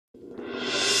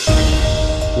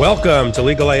Welcome to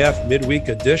Legal AF Midweek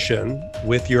Edition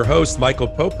with your host, Michael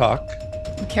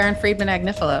Popak. I'm Karen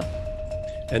Friedman-Agnifilo.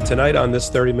 And tonight on this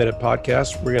 30-minute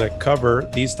podcast, we're going to cover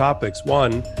these topics.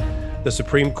 One, the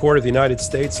Supreme Court of the United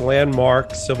States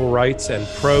landmark civil rights and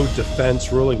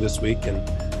pro-defense ruling this week in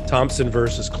Thompson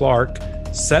versus Clark,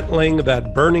 settling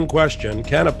that burning question: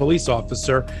 can a police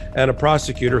officer and a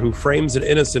prosecutor who frames an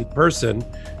innocent person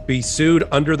be sued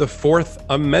under the Fourth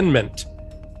Amendment?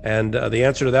 And the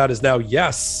answer to that is now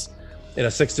yes, in a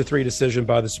 6-3 decision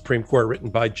by the Supreme Court,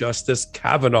 written by Justice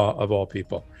Kavanaugh, of all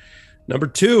people. Number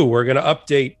two, we're going to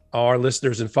update our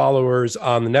listeners and followers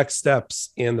on the next steps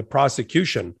in the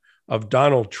prosecution of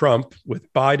Donald Trump,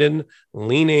 with Biden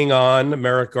leaning on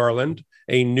Merrick Garland,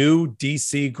 a new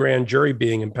D.C. grand jury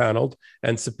being impaneled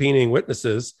and subpoenaing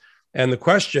witnesses, and the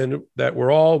question that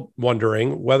we're all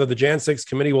wondering, whether the Jan 6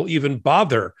 committee will even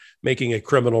bother making a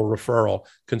criminal referral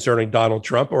concerning Donald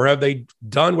Trump, or have they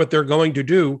done what they're going to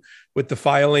do with the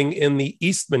filing in the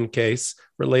Eastman case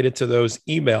related to those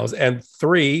emails. And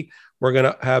three, we're going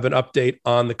to have an update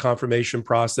on the confirmation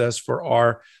process for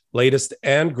our latest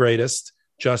and greatest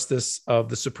Justice of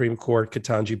the Supreme Court,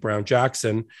 Ketanji Brown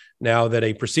Jackson, now that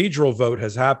a procedural vote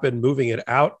has happened, moving it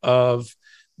out of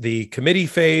the committee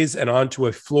phase and onto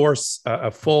a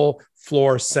full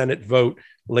floor Senate vote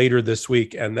later this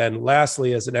week. And then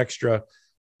lastly, as an extra,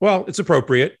 well, it's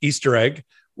appropriate, Easter egg,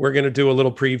 we're going to do a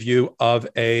little preview of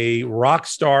a rock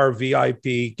star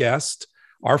VIP guest,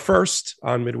 our first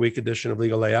on midweek edition of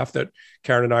Legal AF, that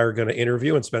Karen and I are going to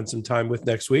interview and spend some time with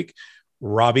next week,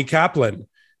 Robbie Kaplan.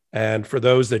 And for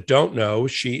those that don't know,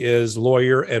 she is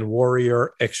lawyer and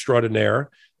warrior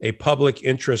extraordinaire, a public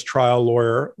interest trial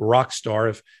lawyer, rock star.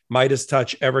 If Midas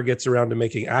Touch ever gets around to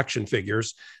making action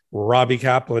figures, Robbie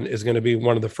Kaplan is going to be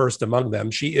one of the first among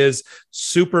them. She is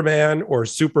Superman or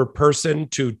super person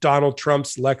to Donald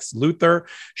Trump's Lex Luthor.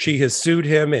 She has sued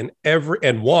him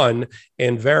and won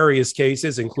in various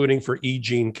cases, including for E.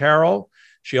 Jean Carroll.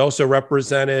 She also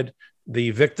represented the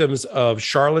victims of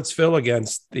Charlottesville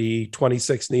against the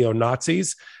 26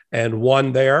 neo-Nazis and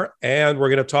won there. And we're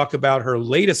going to talk about her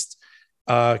latest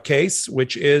case,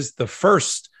 which is the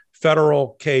first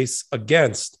federal case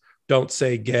against Don't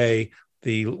Say Gay,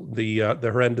 the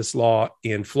horrendous law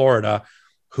in Florida.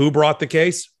 Who brought the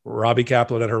case? Robbie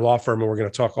Kaplan and her law firm, and we're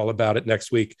going to talk all about it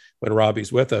next week when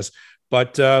Robbie's with us.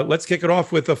 But let's kick it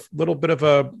off with a little bit of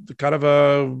a kind of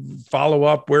a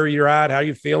follow-up, where you're at, how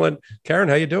you feeling. Karen,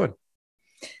 how you doing?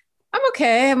 I'm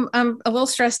okay. I'm a little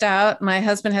stressed out. My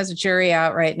husband has a jury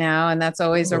out right now, and that's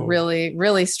always a really,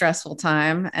 really stressful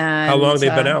time. And how long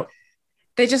they've been out?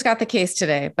 They just got the case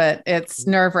today, but it's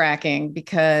nerve-wracking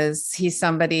because he's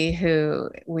somebody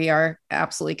who we are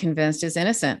absolutely convinced is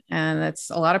innocent, and it's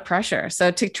a lot of pressure. So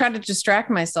to try to distract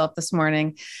myself this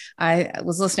morning, I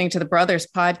was listening to the Brothers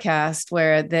podcast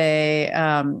where they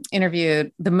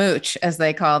interviewed the Mooch, as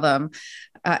they call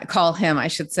him, I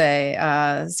should say,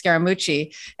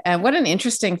 Scaramucci. And what an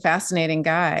interesting, fascinating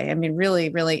guy. I mean, really,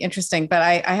 really interesting. But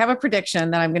I have a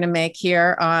prediction that I'm going to make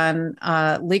here on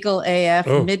Legal AF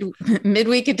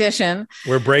midweek edition.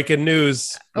 We're breaking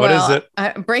news. What is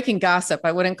it? Breaking gossip.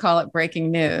 I wouldn't call it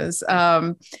breaking news.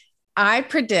 I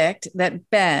predict that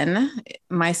Ben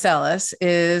Meiselas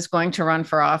is going to run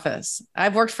for office.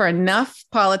 I've worked for enough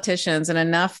politicians and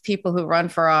enough people who run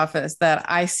for office that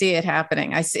I see it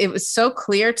happening. It was so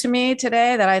clear to me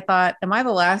today that I thought, am I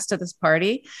the last of this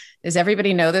party? Does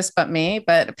everybody know this but me?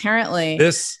 But apparently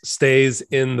this stays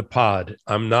in the pod.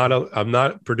 I'm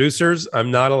not producers.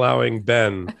 I'm not allowing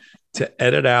Ben to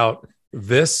edit out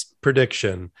this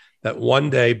prediction that one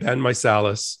day Ben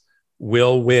Meiselas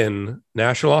will win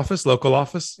national office, local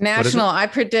office? National. I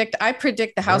predict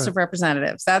the House of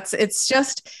Representatives. It's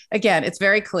just, again, it's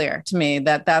very clear to me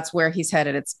that that's where he's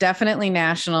headed. It's definitely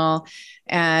national,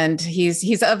 and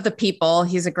he's of the people.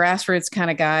 He's a grassroots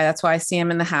kind of guy. That's why I see him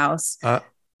in the House.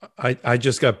 I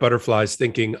just got butterflies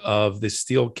thinking of the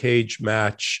steel cage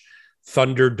match,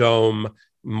 Thunderdome,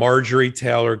 Marjorie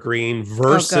Taylor Greene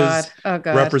versus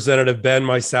Representative Ben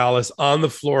Meiselas on the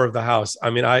floor of the House.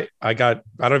 I mean, I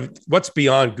don't, what's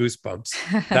beyond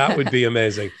goosebumps? That would be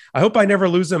amazing. I hope I never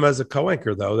lose him as a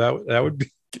co-anchor, though. That would be,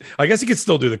 I guess he could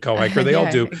still do the co-anchor. They all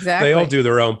do. Exactly. They all do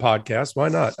their own podcast. Why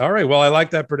not? All right. Well, I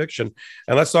like that prediction.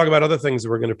 And let's talk about other things that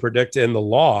we're going to predict in the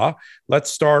law.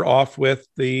 Let's start off with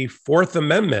the Fourth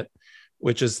Amendment,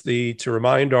 which is to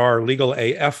remind our Legal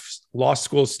AF law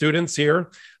school students here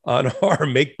on our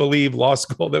make-believe law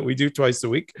school that we do twice a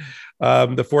week.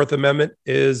 The Fourth Amendment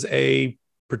is a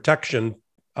protection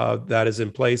that is in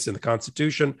place in the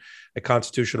Constitution, a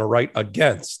constitutional right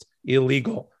against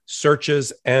illegal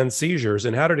searches and seizures.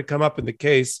 And how did it come up in the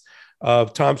case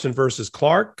of Thompson versus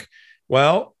Clark?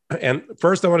 Well, and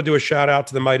first I want to do a shout out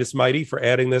to the Midas Mighty for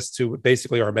adding this to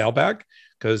basically our mailbag,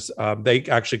 because they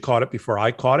actually caught it before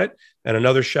I caught it. And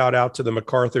another shout out to the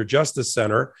MacArthur Justice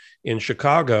Center in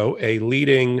Chicago, a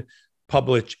leading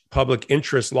public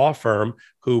interest law firm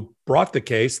who brought the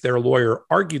case. Their lawyer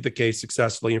argued the case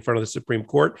successfully in front of the Supreme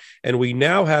Court. And we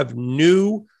now have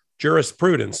new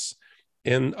jurisprudence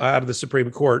out of the Supreme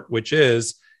Court, which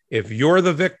is if you're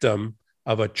the victim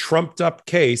of a trumped up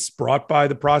case brought by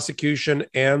the prosecution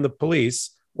and the police,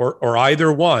 or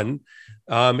either one,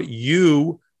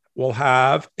 you will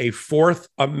have a Fourth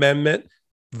Amendment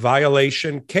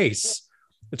violation case.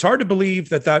 It's hard to believe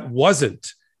that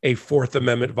wasn't a Fourth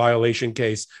Amendment violation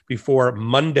case before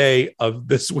Monday of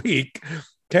this week.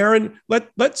 Karen,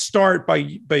 let's start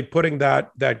by putting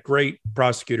that great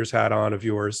prosecutor's hat on of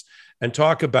yours and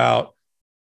talk about,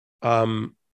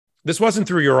 this wasn't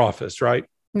through your office, right?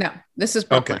 No, this is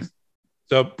Brooklyn.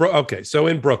 Okay. So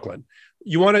in Brooklyn,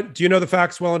 do you know the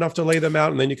facts well enough to lay them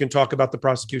out, and then you can talk about the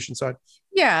prosecution side?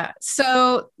 Yeah.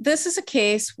 So this is a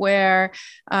case where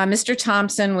Mr.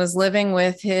 Thompson was living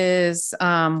with his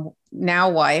now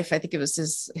wife. I think it was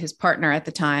his partner at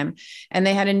the time, and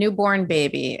they had a newborn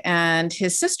baby, and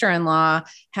his sister-in-law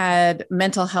had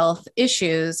mental health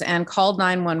issues and called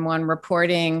 911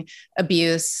 reporting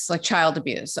abuse, like child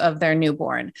abuse of their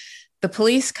newborn. The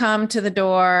police come to the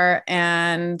door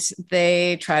and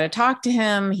they try to talk to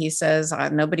him. He says,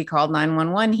 nobody called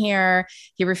 911 here.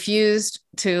 He refused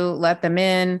to let them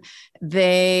in.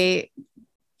 They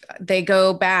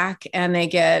go back and they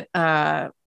get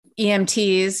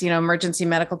EMTs, emergency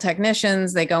medical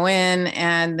technicians. They go in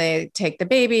and they take the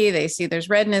baby. They see there's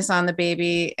redness on the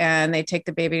baby, and they take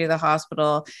the baby to the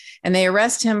hospital, and they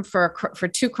arrest him for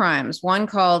two crimes. One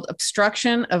called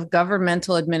obstruction of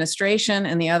governmental administration,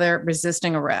 and the other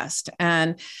resisting arrest.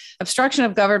 And obstruction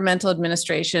of governmental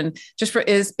administration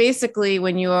is basically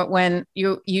when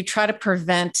you try to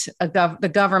prevent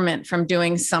the government from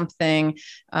doing something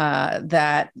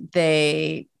that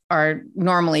they are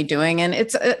normally doing. And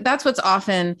that's what's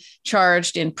often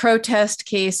charged in protest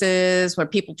cases where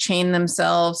people chain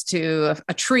themselves to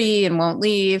a tree and won't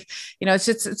leave.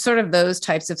 It's sort of those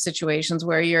types of situations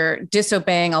where you're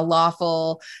disobeying a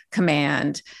lawful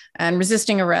command. And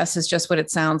resisting arrest is just what it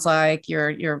sounds like.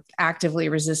 You're actively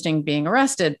resisting being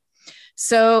arrested.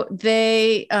 So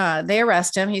they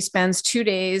arrest him. He spends 2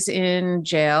 days in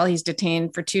jail. He's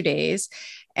detained for 2 days.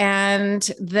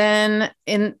 And then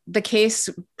the case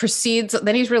proceeds,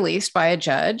 then he's released by a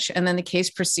judge, and then the case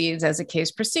proceeds as a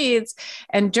case proceeds.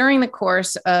 And during the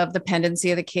course of the pendency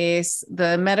of the case,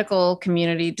 the medical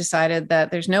community decided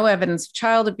that there's no evidence of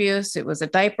child abuse. It was a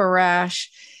diaper rash,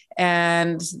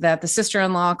 and that the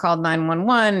sister-in-law called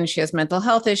 911 and she has mental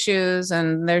health issues,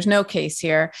 and there's no case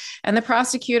here. And the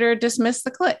prosecutor dismissed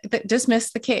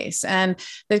the case. And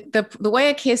the way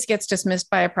a case gets dismissed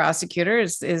by a prosecutor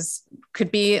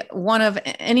could be one of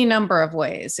any number of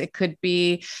ways. It could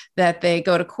be that they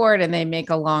go to court and they make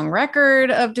a long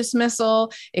record of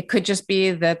dismissal. It could just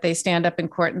be that they stand up in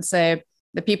court and say,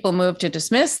 the people moved to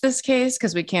dismiss this case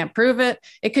because we can't prove it.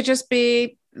 It could just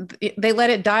be they let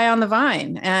it die on the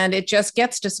vine and it just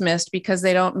gets dismissed because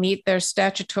they don't meet their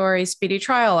statutory speedy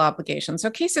trial obligations. So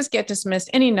cases get dismissed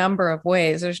any number of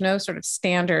ways. There's no sort of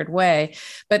standard way,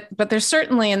 but there's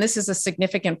certainly, and this is a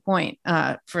significant point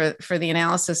for the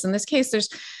analysis in this case,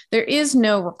 there is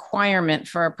no requirement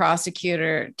for a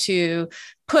prosecutor to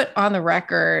put on the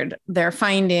record their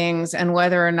findings and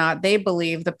whether or not they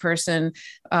believe the person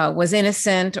was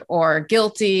innocent or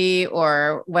guilty,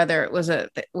 or whether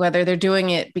they're doing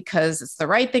it because it's the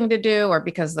right thing to do, or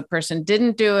because the person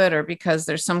didn't do it, or because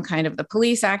there's some kind of the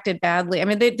police acted badly. I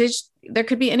mean, there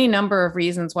could be any number of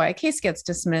reasons why a case gets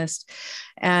dismissed,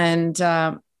 and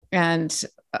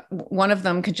one of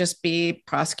them could just be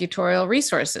prosecutorial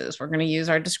resources. We're going to use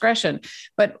our discretion,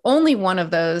 but only one of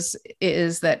those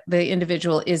is that the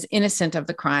individual is innocent of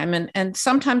the crime. And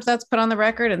sometimes that's put on the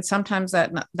record, and sometimes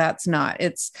that's not.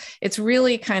 It's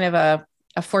really kind of a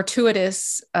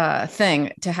fortuitous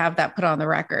thing to have that put on the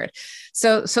record.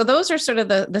 So those are sort of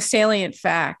the salient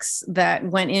facts that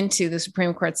went into the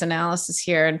Supreme Court's analysis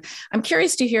here. And I'm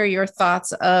curious to hear your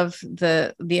thoughts of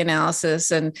the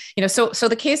analysis. And, so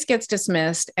the case gets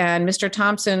dismissed, and Mr.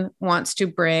 Thompson wants to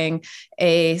bring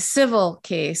a civil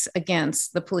case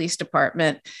against the police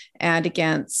department and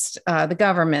against the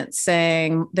government,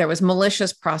 saying there was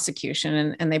malicious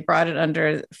prosecution, and they brought it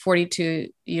under 42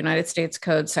 United States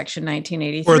Code, Section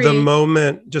 1983. For the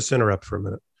moment, just interrupt for a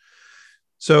minute.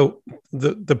 So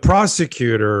the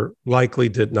prosecutor likely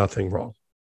did nothing wrong,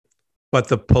 but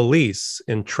the police,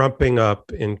 in trumping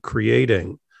up, in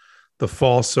creating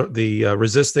the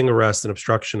resisting arrest and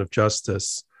obstruction of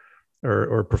justice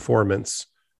or performance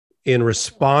in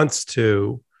response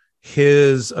to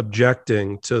his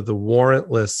objecting to the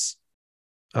warrantless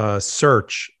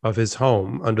search of his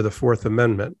home under the Fourth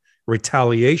Amendment.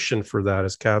 Retaliation for that,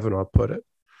 as Kavanaugh put it,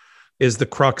 is the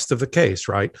crux of the case,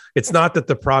 right? It's not that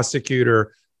the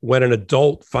prosecutor, when an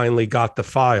adult finally got the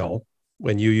file,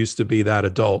 when you used to be that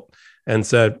adult, and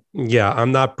said, yeah,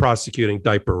 I'm not prosecuting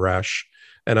diaper rash,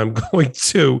 and I'm going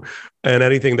to, and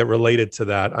anything that related to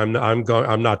that, I'm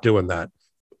not doing that.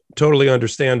 Totally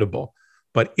understandable.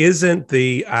 But isn't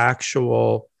the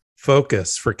actual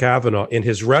focus for Kavanaugh in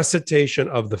his recitation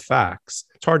of the facts?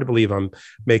 It's hard to believe I'm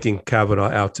making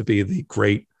Kavanaugh out to be the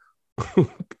great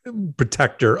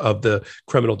protector of the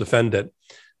criminal defendant,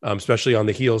 especially on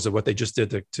the heels of what they just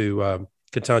did to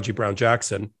Ketanji Brown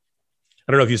Jackson.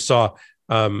 I don't know if you saw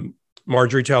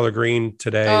Marjorie Taylor Greene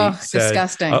today said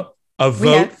disgusting. A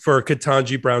vote for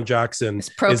Ketanji Brown Jackson is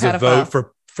a vote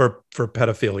for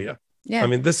pedophilia. Yeah. I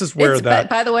mean, this is where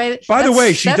by the way,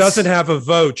 she doesn't have a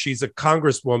vote. She's a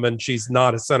congresswoman. She's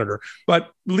not a senator.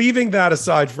 But leaving that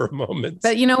aside for a moment.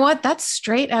 But you know what? That's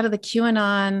straight out of the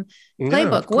QAnon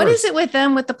playbook. What is it with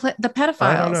them with the pedophiles?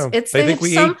 I don't know. They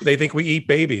think we eat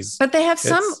babies. But they have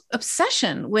some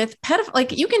obsession with pedophiles.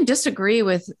 Like, you can disagree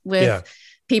with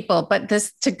people, but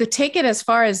this to take it as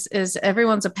far as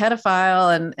everyone's a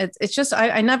pedophile, and it's just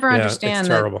I never understand. It's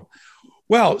terrible.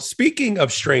 Well, speaking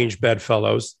of strange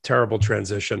bedfellows, terrible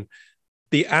transition,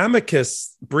 the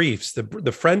amicus briefs,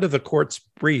 the friend of the court's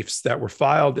briefs that were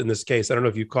filed in this case, I don't know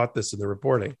if you caught this in the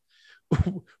reporting.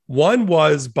 One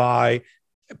was by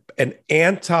an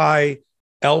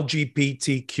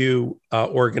anti-LGBTQ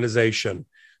organization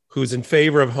who's in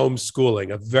favor of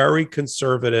homeschooling, a very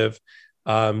conservative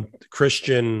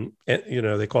Christian,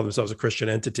 they call themselves a Christian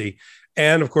entity.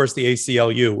 And of course, the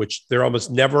ACLU, which they're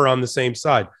almost never on the same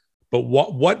side. But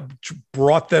what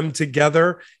brought them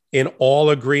together in all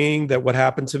agreeing that what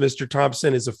happened to Mr.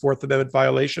 Thompson is a Fourth Amendment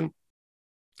violation?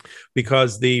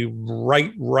 Because the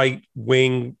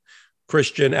right-wing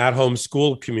Christian at-home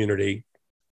school community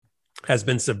has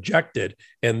been subjected,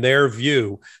 in their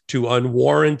view, to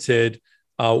unwarranted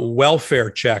welfare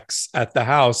checks at the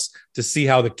house to see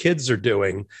how the kids are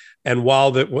doing. And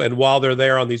while they're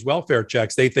there on these welfare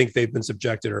checks, they think they've been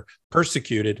subjected or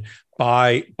persecuted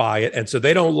by it. And so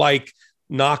they don't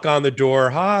knock on the door,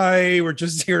 hi, we're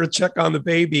just here to check on the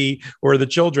baby or the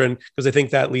children, because I think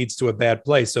that leads to a bad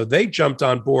place. So they jumped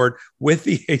on board with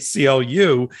the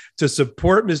ACLU to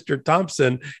support Mr.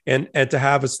 Thompson and to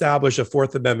have established a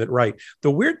Fourth Amendment right.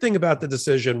 The weird thing about the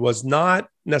decision was not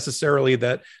necessarily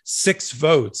that 6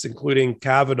 votes, including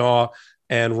Kavanaugh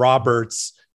and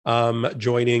Roberts,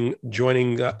 joining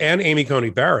and Amy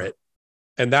Coney Barrett.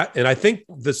 And I think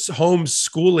this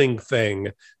homeschooling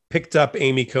thing picked up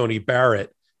Amy Coney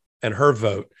Barrett and her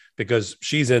vote because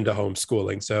she's into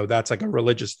homeschooling. So that's like a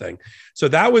religious thing. So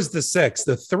that was the 6.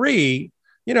 The 3,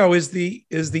 is the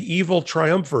evil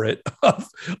triumvirate of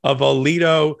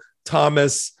Alito,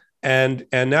 Thomas, and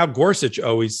now Gorsuch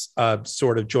always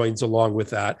sort of joins along with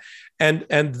that.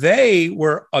 And they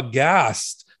were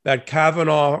aghast that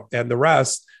Kavanaugh and the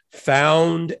rest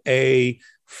found a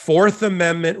Fourth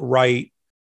Amendment right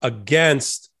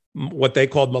against what they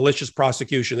called malicious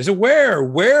prosecution. They said,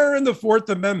 where in the Fourth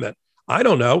Amendment? I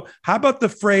don't know. How about the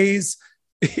phrase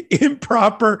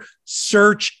improper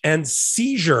search and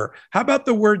seizure? How about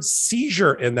the word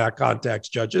seizure in that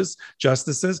context,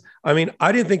 justices? I mean,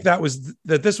 I didn't think that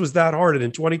this was that hard. And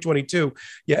in 2022,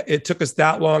 it took us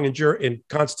that long in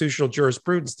constitutional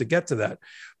jurisprudence to get to that.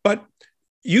 But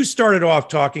you started off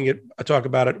talk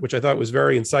about it, which I thought was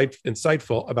very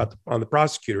insightful on the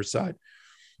prosecutor's side.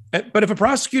 But if a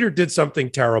prosecutor did something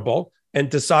terrible and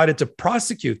decided to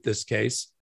prosecute this case,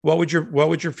 what would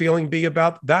your feeling be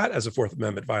about that as a Fourth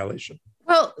Amendment violation?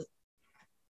 Well,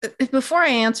 before I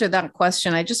answer that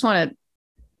question, I just want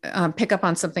to pick up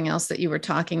on something else that you were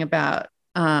talking about.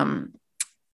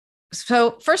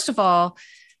 So first of all,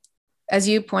 as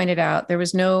you pointed out, there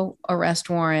was no arrest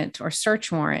warrant or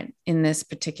search warrant in this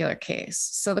particular case.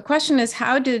 So the question is,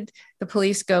 how did the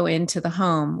police go into the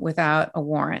home without a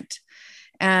warrant?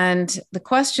 And the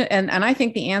question, and I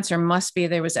think the answer must be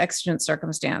there was exigent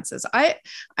circumstances. I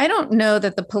don't know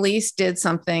that the police did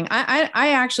something. I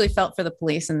actually felt for the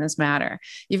police in this matter.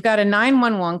 You've got a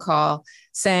 911 call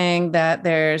saying that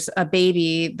there's a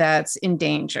baby that's in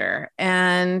danger,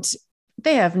 and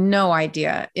they have no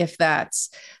idea if that's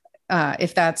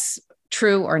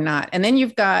true or not. And then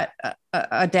you've got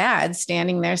a dad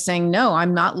standing there saying, no,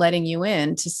 I'm not letting you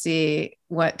in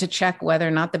to check whether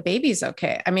or not the baby's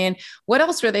okay. I mean, what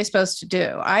else were they supposed to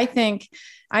do? I think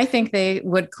they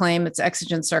would claim it's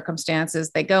exigent circumstances.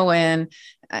 They go in,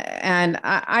 and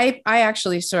I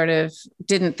actually sort of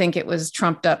didn't think it was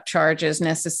trumped up charges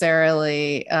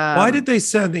necessarily. Why did they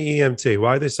send the EMT?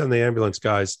 Why did they send the ambulance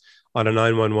guys on a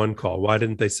 911 call? Why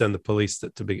didn't they send the police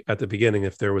to be at the beginning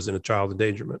if there was a child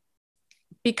endangerment?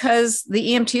 Because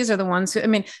the EMTs are the ones who, I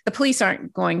mean, the police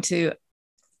aren't going to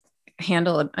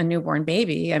handle a newborn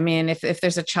baby. I mean, if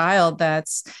there's a child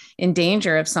that's in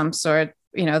danger of some sort,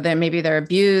 then maybe they're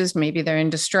abused, maybe they're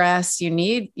in distress. You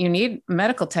need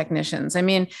medical technicians. I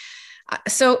mean,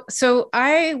 so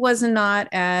I was not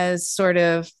as sort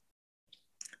of,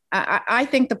 I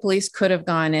think the police could have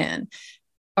gone in.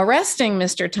 Arresting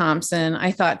Mr. Thompson,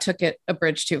 I thought took it a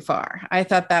bridge too far. I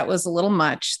thought that was a little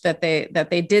much that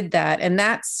they did that. And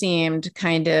that seemed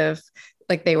kind of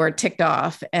like they were ticked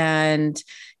off and,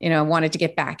 wanted to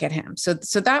get back at him. So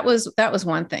that was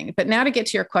one thing. But now to get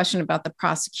to your question about the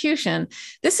prosecution,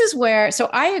 this is where, so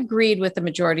I agreed with the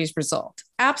majority's result.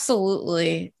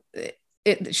 Absolutely.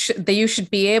 You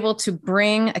should be able to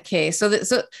bring a case. So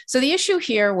the issue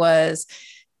here was,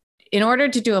 in order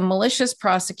to do a malicious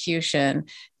prosecution,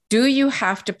 do you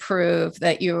have to prove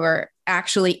that you are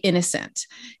actually innocent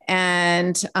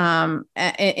and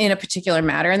in a particular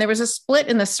matter? And there was a split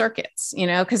in the circuits,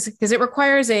 because it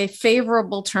requires a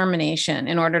favorable termination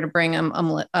in order to bring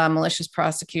a malicious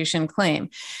prosecution claim.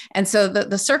 And so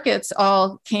the circuits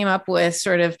all came up with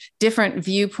sort of different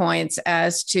viewpoints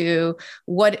as to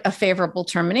what a favorable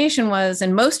termination was.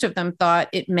 And most of them thought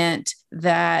it meant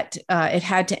that it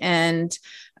had to end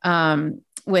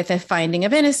with a finding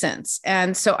of innocence.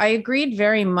 And so I agreed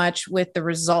very much with the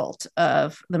result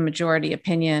of the majority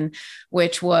opinion,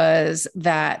 which was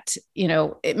that,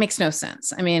 it makes no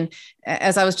sense. I mean,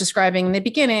 as I was describing in the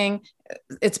beginning,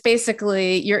 it's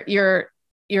basically you're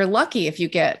lucky if you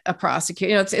get a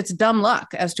prosecutor. It's dumb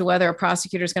luck as to whether a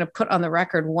prosecutor is going to put on the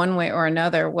record one way or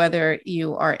another whether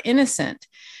you are innocent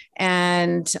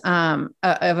and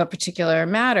of a particular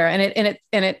matter, and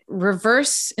it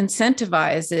reverse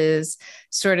incentivizes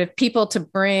sort of people to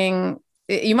bring.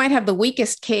 You might have the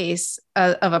weakest case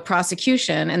of a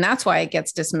prosecution, and that's why it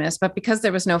gets dismissed. But because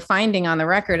there was no finding on the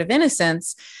record of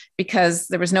innocence, because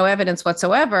there was no evidence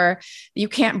whatsoever, you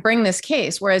can't bring this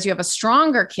case. Whereas you have a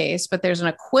stronger case, but there's an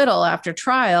acquittal after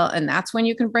trial, and that's when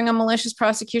you can bring a malicious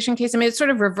prosecution case. I mean, it's sort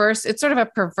of reverse. It's sort of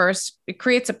it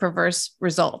creates a perverse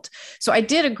result. So I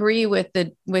did agree with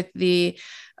the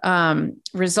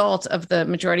result of the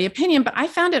majority opinion, but I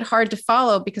found it hard to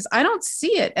follow because I don't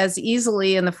see it as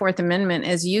easily in the Fourth Amendment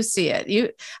as you see it.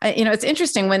 It's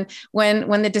interesting when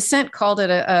the dissent called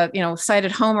it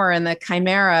cited Homer and the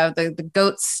chimera, the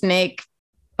goat, snake,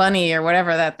 bunny, or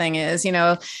whatever that thing is,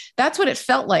 that's what it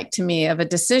felt like to me of a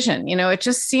decision. It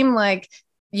just seemed like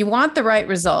you want the right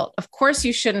result. Of course,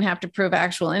 you shouldn't have to prove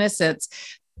actual innocence.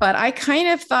 But I kind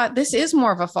of thought this is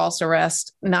more of a false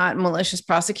arrest, not malicious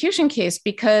prosecution case,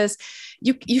 because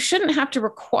you shouldn't have to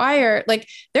require, like,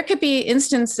 there could be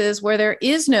instances where there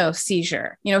is no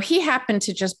seizure. He happened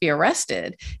to just be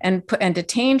arrested and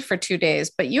detained for 2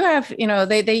 days. But you have,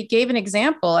 they gave an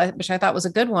example, which I thought was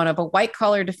a good one, of a white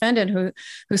collar defendant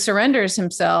who surrenders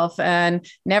himself and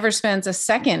never spends a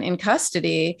second in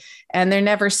custody, and they're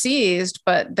never seized,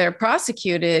 but they're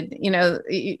prosecuted.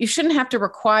 You shouldn't have to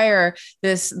require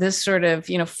this sort of,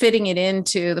 fitting it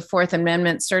into the Fourth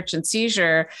Amendment search and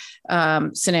seizure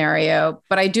scenario.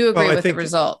 But I do agree with the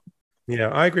result. Yeah,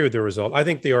 I agree with the result. I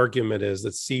think the argument is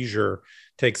that seizure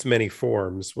takes many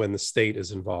forms when the state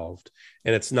is involved.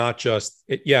 And it's not just,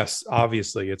 yes,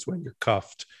 obviously it's when you're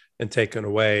cuffed and taken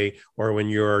away, or when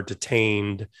you're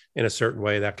detained in a certain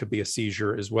way, that could be a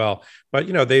seizure as well. But,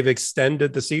 they've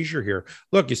extended the seizure here.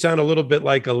 Look, you sound a little bit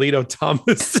like Alito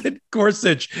Thomas and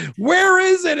Gorsuch. Where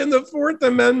is it in the Fourth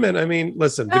Amendment? I mean,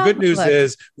 listen, the good news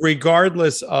is,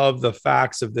 regardless of the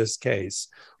facts of this case,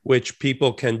 which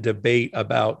people can debate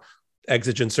about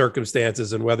exigent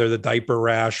circumstances and whether the diaper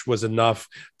rash was enough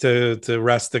to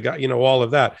arrest the guy, all of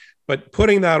that. But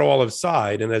putting that all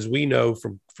aside, and as we know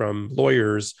from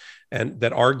lawyers and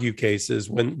that argue cases,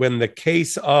 when the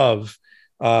case of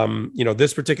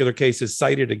this particular case is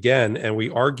cited again and we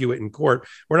argue it in court,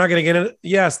 we're not going to get it.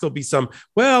 Yes, there'll be some,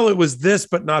 well, it was this,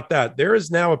 but not that. There is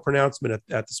now a pronouncement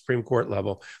at the Supreme Court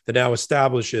level that now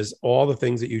establishes all the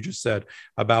things that you just said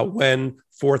about when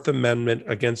Fourth Amendment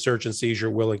against search and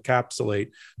seizure will encapsulate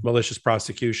malicious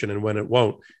prosecution and when it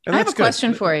won't. And I have a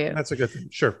question for you. That's a good thing.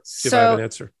 Sure. See if I have an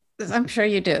answer. I'm sure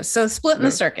you do. So split in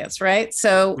the circuits, right?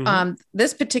 So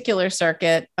this particular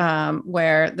circuit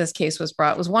where this case was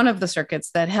brought was one of the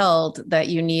circuits that held that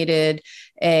you needed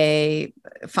a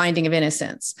finding of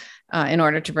innocence in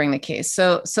order to bring the case.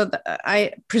 So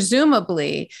I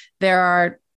presumably there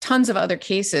are tons of other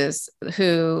cases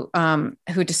who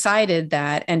decided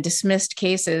that and dismissed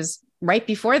cases right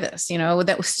before this,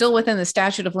 that was still within the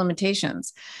statute of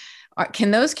limitations.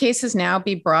 Can those cases now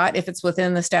be brought if it's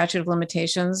within the statute of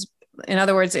limitations? In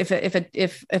other words, if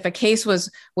a case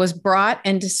was brought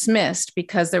and dismissed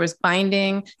because there was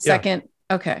binding second,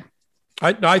 okay.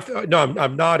 I'm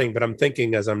nodding, but I'm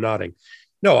thinking as I'm nodding.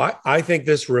 No, I think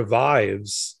this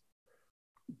revives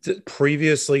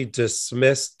previously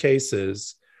dismissed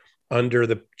cases under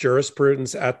the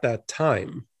jurisprudence at that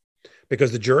time,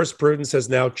 because the jurisprudence has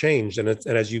now changed, and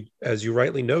as you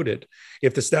rightly noted,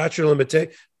 if the statute of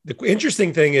limitations. The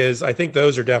interesting thing is, I think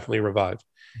those are definitely revived.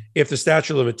 If the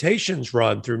statute of limitations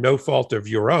run through no fault of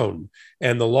your own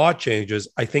and the law changes,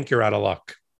 I think you're out of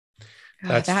luck.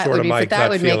 That's sort of my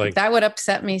gut feeling. That would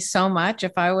upset me so much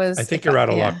if I was. I think you're out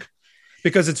of luck,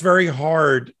 because it's very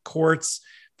hard. Courts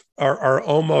are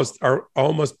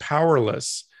almost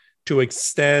powerless to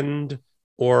extend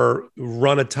or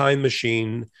run a time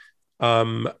machine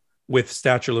with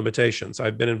statute of limitations.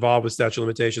 I've been involved with statute of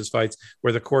limitations fights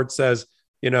where the court says,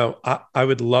 I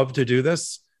would love to do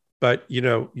this, but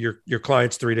your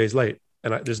client's 3 days late,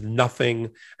 and there's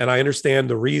nothing. And I understand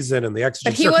the reason and the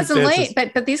exigent circumstances. But he wasn't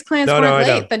late. But these clients weren't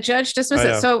late. The judge dismissed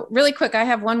it. So really quick, I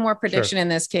have one more prediction in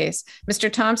this case.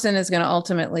 Mr. Thompson is going to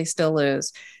ultimately still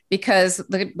lose because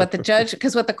what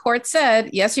the court said,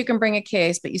 yes, you can bring a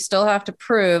case, but you still have to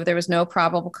prove there was no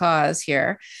probable cause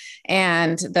here,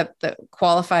 and that the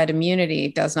qualified immunity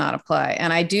does not apply.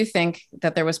 And I do think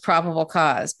that there was probable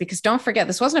cause, because don't forget,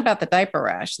 this wasn't about the diaper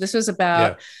rash. This was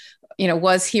about,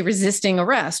 was he resisting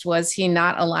arrest? Was he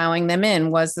not allowing them in?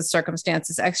 Was the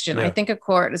circumstances exigent? I think a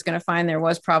court is going to find there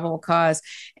was probable cause,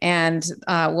 and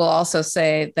will also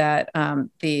say that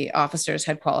the officers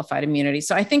had qualified immunity.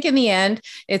 So I think in the end,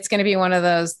 it's going to be one of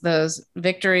those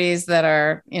victories that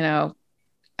are,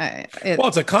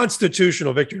 it's a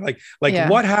constitutional victory. Like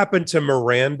what happened to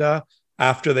Miranda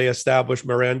after they established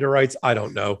Miranda rights? I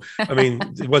don't know. I mean,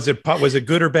 was it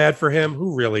good or bad for him?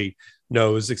 Who really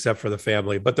knows, except for the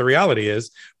family? But the reality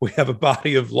is we have a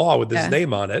body of law with his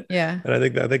name on it. Yeah. And I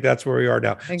think that's where we are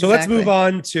now. Exactly. So let's move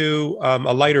on to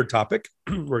a lighter topic.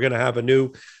 We're going to have a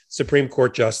new Supreme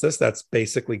Court justice. That's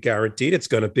basically guaranteed. It's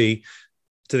going to be,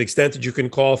 to the extent that you can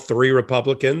call 3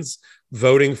 Republicans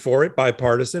voting for it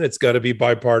bipartisan, it's going to be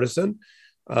bipartisan.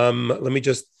 Let me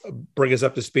just bring us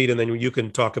up to speed, and then you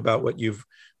can talk about what you've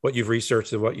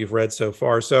researched and what you've read so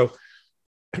far. So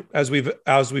as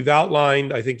we've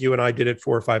outlined, I think you and I did it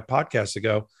 4 or 5 podcasts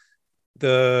ago,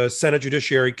 the Senate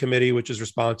Judiciary Committee, which is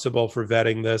responsible for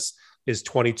vetting this, is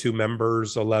 22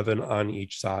 members, 11 on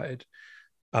each side.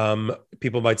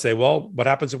 People might say, well, what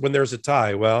happens when there's a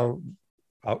tie? Well,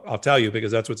 I'll tell you,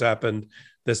 because that's what's happened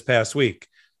this past week.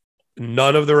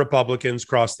 None of the Republicans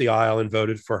crossed the aisle and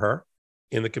voted for her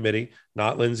in the committee,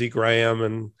 not Lindsey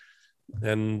Graham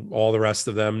and all the rest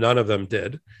of them. None of them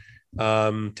did.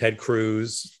 Ted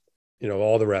Cruz,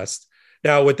 all the rest.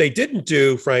 Now, what they didn't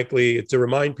do, frankly, to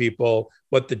remind people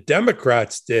what the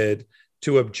Democrats did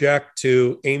to object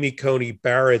to Amy Coney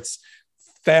Barrett's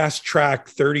fast-track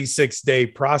 36-day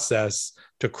process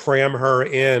to cram her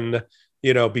in,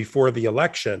 before the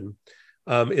election,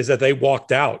 is that they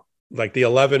walked out. Like the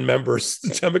 11 members,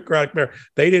 the Democratic mayor,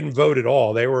 they didn't vote at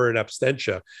all. They were in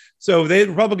abstention. So the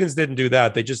Republicans didn't do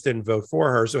that. They just didn't vote for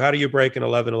her. So how do you break an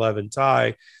 11-11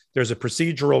 tie? There's a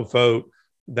procedural vote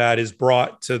that is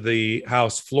brought to the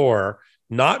House floor,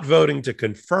 not voting to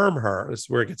confirm her. This is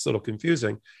where it gets a little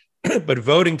confusing, but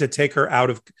voting to take her out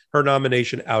of her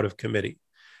nomination out of committee.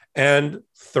 And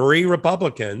 3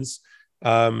 Republicans,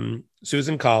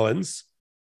 Susan Collins,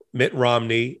 Mitt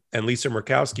Romney, and Lisa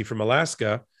Murkowski from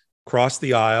Alaska, crossed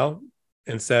the aisle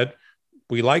and said,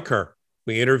 we like her.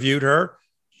 We interviewed her.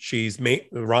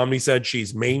 Romney said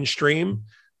she's mainstream.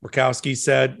 Murkowski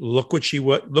said, look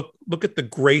at the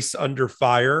grace under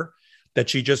fire that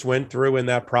she just went through in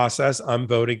that process. I'm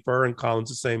voting for her. And Collins,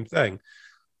 the same thing.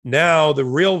 Now, the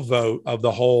real vote of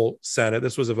the whole Senate,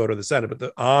 this was a vote of the Senate,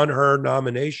 but on her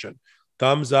nomination,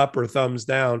 thumbs up or thumbs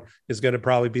down, is going to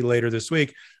probably be later this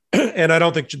week. And I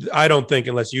don't think,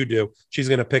 unless you do, she's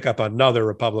going to pick up another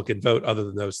Republican vote other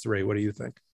than those 3. What do you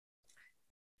think?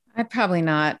 I probably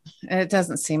not. It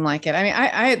doesn't seem like it.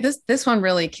 I mean, this one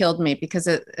really killed me because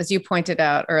as you pointed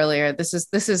out earlier, this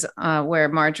is where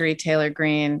Marjorie Taylor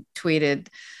Greene tweeted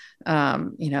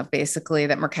basically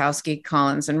that Murkowski,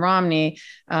 Collins, and Romney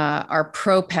are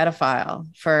pro-pedophile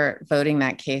for voting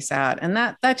that case out. And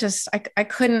that just, I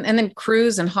couldn't, and then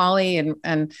Cruz and Hawley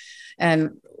and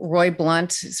Roy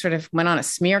Blunt sort of went on a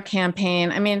smear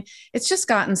campaign. I mean, it's just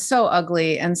gotten so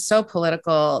ugly and so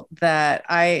political that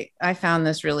I found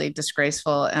this really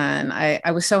disgraceful. And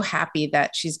I was so happy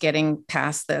that she's getting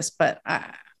past this, but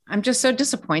I'm just so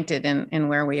disappointed in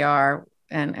where we are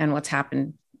and what's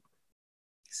happened.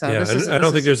 So yeah, I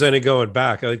don't think there's any going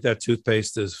back. I think that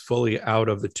toothpaste is fully out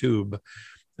of the tube,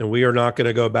 and we are not going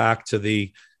to go back to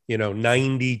the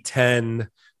 90-10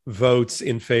 votes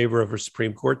in favor of a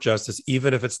Supreme Court justice,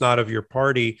 even if it's not of your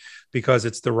party, because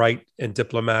it's the right and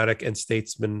diplomatic and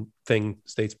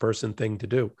statesperson thing to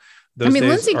do. Those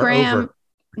days are over.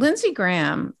 Lindsey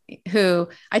Graham, who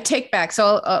I take back.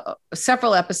 So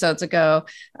several episodes ago,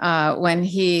 when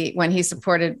he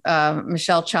supported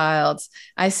Michelle Childs,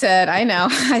 I said,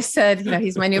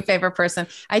 he's my new favorite person.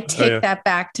 I take that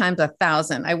back times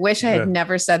 1,000. I wish I had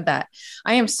never said that.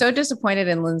 I am so disappointed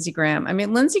in Lindsey Graham. I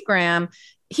mean, Lindsey Graham,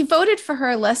 he voted for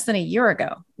her less than a year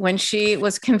ago when she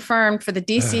was confirmed for the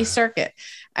DC circuit.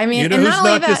 I mean, who's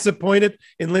not disappointed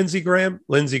in Lindsey Graham?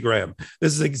 Lindsey Graham.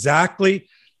 This is exactly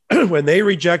when they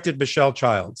rejected Michelle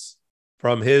Childs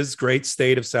from his great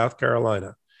state of South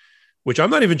Carolina, which I'm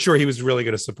not even sure he was really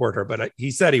going to support her, but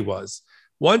he said he was.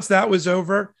 Once that was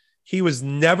over, he was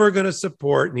never going to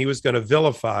support and he was going to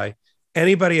vilify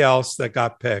anybody else that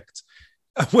got picked.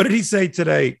 What did he say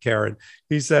today, Karen?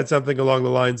 He said something along the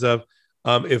lines of,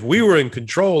 if we were in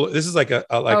control, this is like a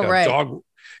dog.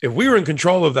 If we were in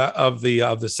control of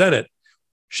the Senate,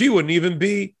 she wouldn't even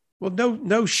be. Well,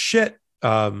 no shit,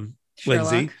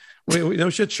 Lindsey. No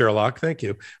shit, Sherlock. Thank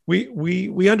you.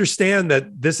 We understand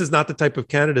that this is not the type of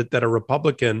candidate that a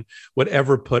Republican would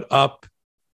ever put up.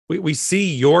 We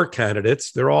see your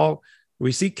candidates.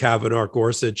 We see Kavanaugh,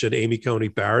 Gorsuch, and Amy Coney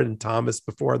Barrett and Thomas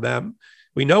before them.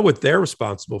 We know what they're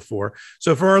responsible for.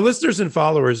 So for our listeners and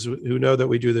followers who know that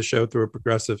we do the show through a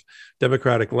progressive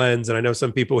Democratic lens, and I know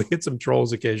some people, we get some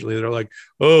trolls occasionally that are like,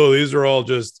 oh, these are all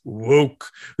just woke.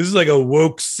 This is like a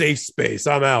woke safe space.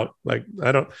 I'm out. Like,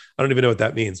 I don't even know what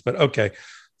that means, but okay.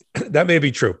 That may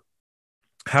be true.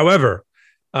 However,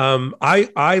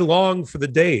 I long for the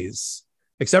days,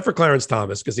 except for Clarence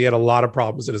Thomas, because he had a lot of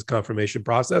problems in his confirmation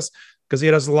process, because he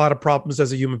has a lot of problems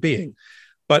as a human being.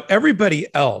 But everybody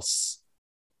else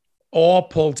all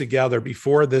pulled together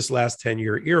before this last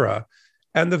 10-year era.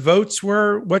 And the votes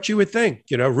were what you would think.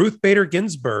 Ruth Bader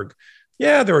Ginsburg,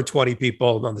 there were 20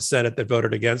 people on the Senate that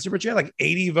voted against her, but she had like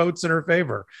 80 votes in her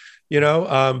favor.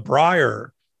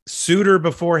 Breyer, Souter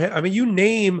before him. I mean, you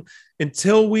name,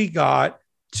 until we got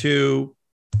to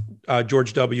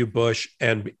George W. Bush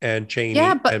and Cheney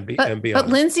and beyond. But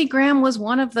Lindsey Graham was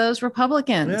one of those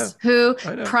Republicans who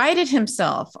prided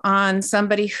himself on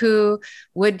somebody who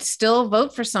would still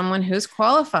vote for someone who's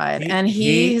qualified.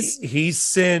 He's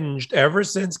singed ever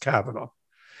since Kavanaugh,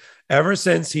 ever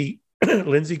since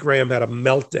Lindsey Graham had a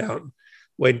meltdown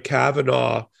when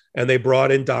Kavanaugh, and they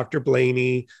brought in Dr.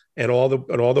 Blaney and all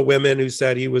the women who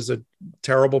said he was a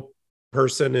terrible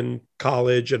person in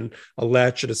college and a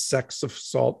lech and a sex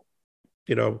assault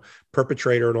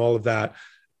perpetrator and all of that.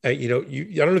 I don't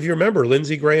know if you remember,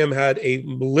 Lindsey Graham had a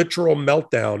literal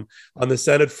meltdown on the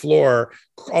Senate floor,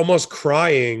 almost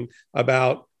crying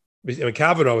about,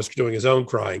 Kavanaugh was doing his own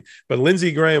crying, but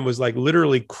Lindsey Graham was like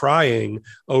literally crying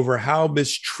over how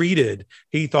mistreated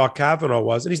he thought Kavanaugh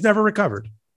was, and he's never recovered.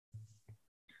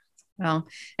 Well,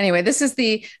 anyway, this is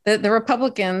the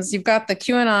Republicans. You've got the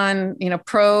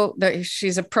QAnon,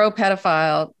 she's a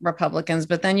pro-pedophile Republicans,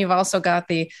 but then you've also got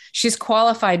she's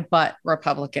qualified but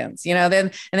Republicans,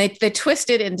 they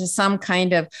twist it into some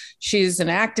kind of, she's an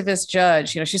activist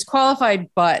judge, she's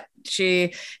qualified, but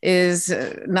she is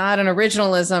not an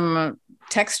originalism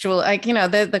textual,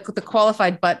 the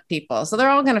qualified but people. So they're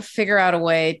all going to figure out a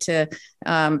way to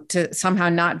somehow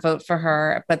not vote for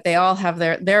her, but they all have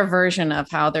their version of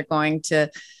how they're going to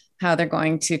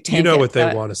take it. What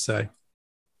they want to say.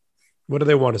 What do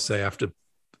they want to say after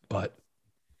but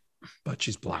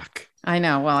she's black? I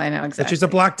know. Well, I know exactly. But she's a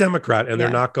black Democrat, and they're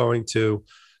not going to.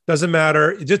 Doesn't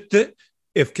matter.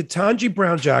 If Ketanji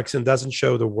Brown Jackson doesn't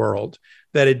show the world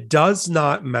that it does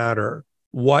not matter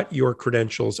what your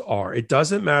credentials are. It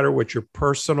doesn't matter what your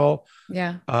personal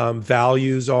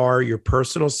values are, your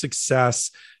personal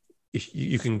success.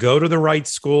 You can go to the right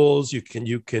schools. You can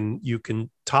be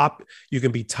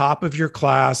top of your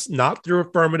class, not through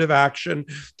affirmative action,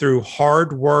 through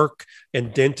hard work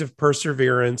and dint of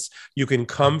perseverance. You can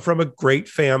come from a great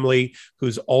family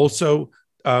who's also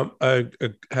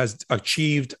has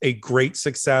achieved a great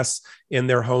success in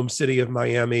their home city of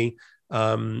Miami.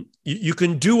 You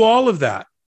can do all of that.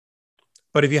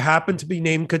 But if you happen to be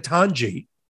named Ketanji,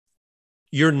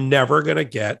 you're never going to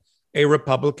get a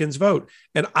Republican's vote.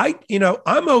 And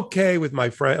I'm okay with my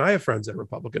friend. I have friends that are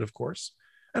Republican, of course,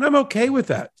 and I'm okay with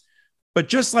that. But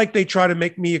just like they try to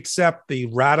make me accept the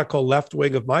radical left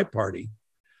wing of my party,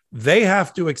 they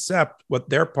have to accept what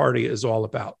their party is all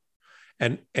about.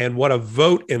 And what a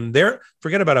vote in their,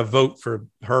 forget about a vote for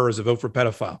her as a vote for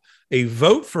pedophile. A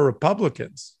vote for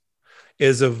Republicans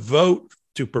is a vote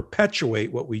to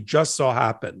perpetuate what we just saw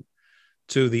happen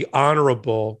to the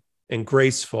honorable and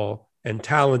graceful and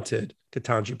talented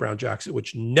Ketanji Brown Jackson,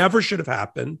 which never should have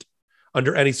happened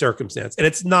under any circumstance. And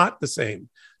it's not the same,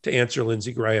 to answer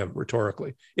Lindsey Graham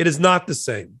rhetorically. It is not the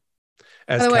same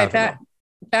as Kavanaugh.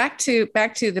 Back to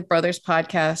the Brothers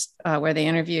podcast where they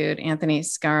interviewed Anthony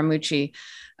Scaramucci,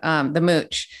 the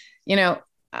Mooch.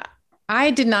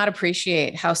 I did not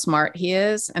appreciate how smart he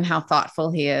is and how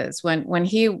thoughtful he is. When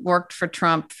he worked for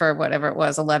Trump for whatever it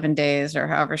was, 11 days or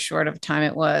however short of time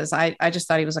it was, I just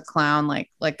thought he was a clown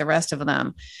like the rest of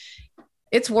them.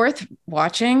 It's worth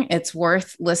watching. It's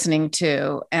worth listening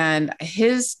to. And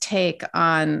his take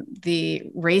on the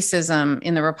racism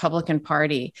in the Republican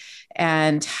Party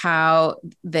and how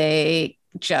blatantly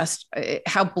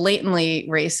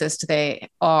racist they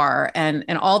are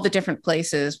and all the different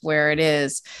places where it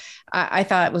is, I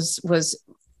thought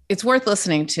it's worth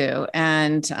listening to.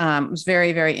 And it was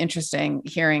very, very interesting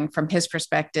hearing from his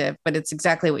perspective, but it's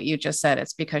exactly what you just said.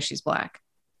 It's because she's Black.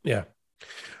 Yeah.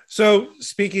 So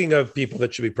speaking of people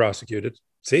that should be prosecuted,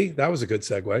 see, that was a good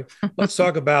segue. Let's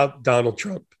talk about Donald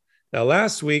Trump. Now,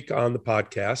 last week on the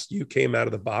podcast, you came out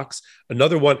of the box.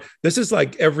 Another one. This is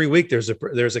like every week there's a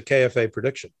KFA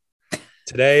prediction.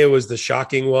 Today it was the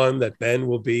shocking one that Ben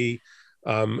will be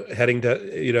heading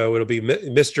to, it'll be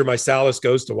Mr. Meisalas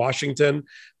goes to Washington,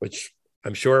 which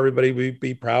I'm sure everybody would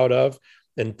be proud of.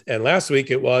 And last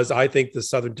week it was, I think the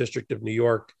Southern District of New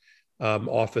York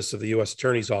office of the U.S.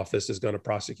 Attorney's Office is going to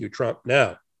prosecute Trump.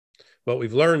 Now, what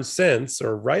we've learned since,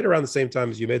 or right around the same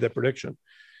time as you made that prediction,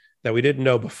 that we didn't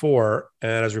know before,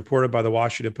 and as reported by the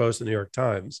Washington Post and the New York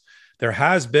Times, there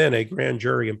has been a grand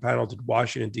jury impaneled in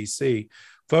Washington, D.C.,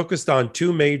 focused on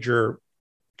two major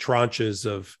tranches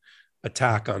of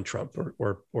attack on Trump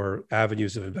or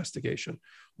avenues of investigation.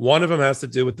 One of them has to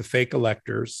do with the fake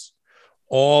electors,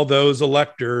 all those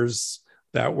electors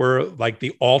that were like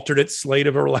the alternate slate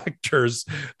of electors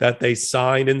that they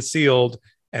signed and sealed,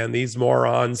 and these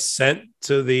morons sent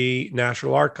to the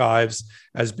National Archives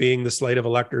as being the slate of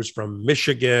electors from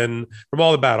Michigan, from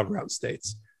all the battleground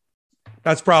states.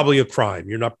 That's probably a crime.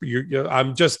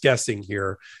 I'm just guessing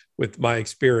here with my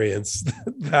experience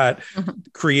that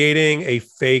creating a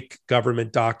fake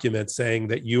government document saying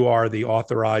that you are the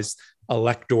authorized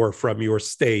elector from your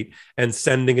state and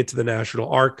sending it to the National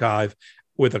Archive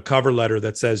with a cover letter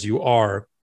that says you are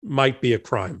might be a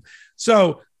crime.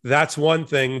 So that's one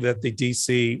thing that the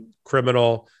DC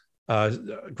criminal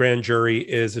grand jury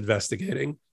is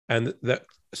investigating, and that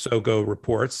SOGO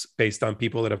reports based on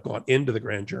people that have gone into the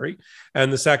grand jury.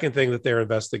 And the second thing that they're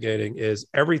investigating is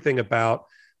everything about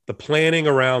the planning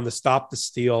around the Stop the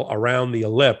Steal around the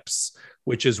ellipse,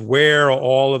 which is where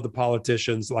all of the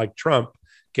politicians like Trump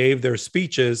gave their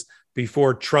speeches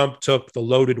before Trump took the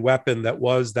loaded weapon that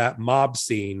was that mob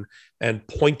scene and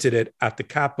pointed it at the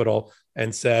Capitol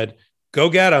and said, "Go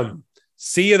get him.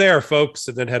 See you there, folks,"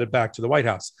 and then headed back to the White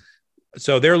House.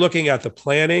 So they're looking at the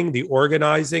planning, the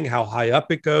organizing, how high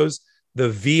up it goes, the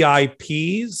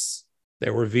VIPs.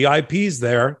 There were VIPs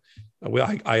there,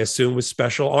 I assume with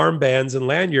special armbands and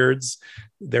lanyards.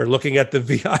 They're looking at the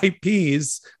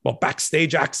VIPs,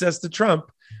 backstage access to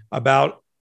Trump, about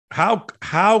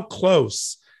how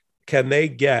close can they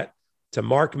get to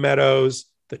Mark Meadows,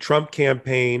 the Trump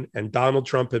campaign, and Donald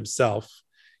Trump himself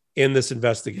in this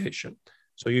investigation.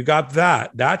 So you got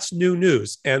that. That's new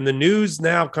news. And the news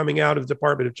now coming out of the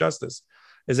Department of Justice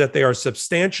is that they are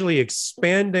substantially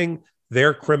expanding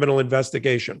their criminal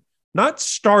investigation, not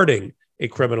starting a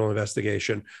criminal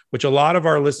investigation, which a lot of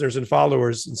our listeners and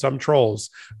followers and some trolls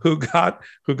who got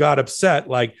upset,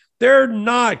 like they're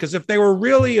not, because if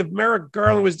Merrick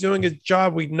Garland was doing his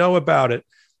job, we'd know about it.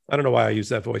 I don't know why I use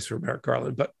that voice for Merrick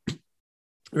Garland, but the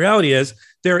reality is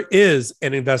there is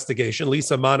an investigation.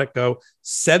 Lisa Monaco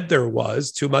said there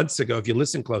was 2 months ago. If you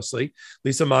listen closely,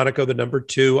 Lisa Monaco, the number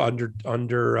 2 under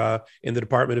in the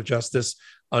Department of Justice,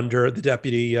 under the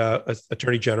Deputy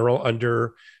Attorney General,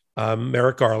 under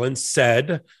Merrick Garland,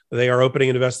 said they are opening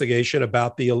an investigation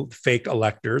about the fake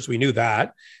electors. We knew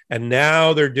that. And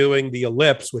now they're doing the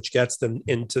ellipse, which gets them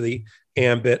into the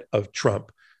ambit of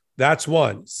Trump. That's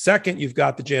one. Second, you've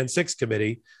got the Jan 6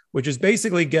 committee, which is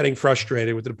basically getting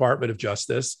frustrated with the Department of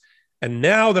Justice. And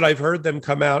now that I've heard them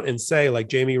come out and say, like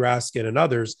Jamie Raskin and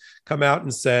others come out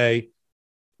and say,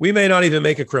 we may not even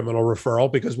make a criminal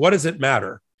referral, because what does it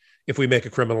matter if we make a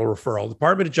criminal referral? The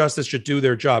Department of Justice should do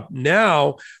their job.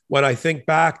 Now, when I think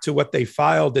back to what they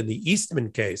filed in the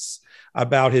Eastman case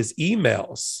about his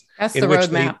emails, that's the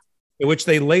roadmap. In which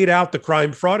they laid out the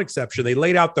crime fraud exception. They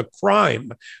laid out the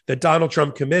crime that Donald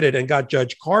Trump committed and got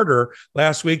Judge Carter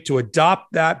last week to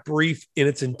adopt that brief in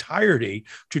its entirety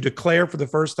to declare for the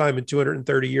first time in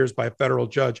 230 years by a federal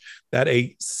judge that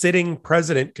a sitting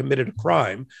president committed a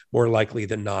crime, more likely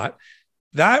than not.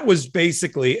 That was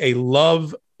basically a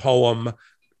love poem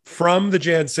from the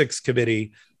Jan 6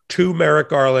 committee to Merrick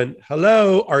Garland.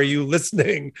 Hello, are you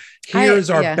listening?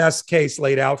 Here's our best case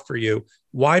laid out for you.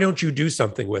 Why don't you do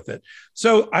something with it?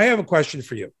 So I have a question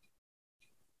for you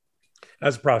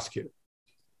as a prosecutor.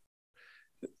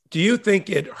 Do you think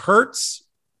it hurts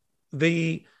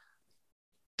the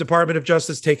Department of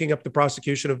Justice taking up the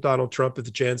prosecution of Donald Trump if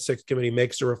the Jan 6 committee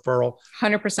makes a referral?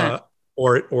 100%.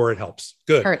 Or it helps?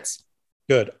 Good. Hurts.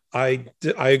 Good. I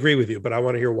agree with you, but I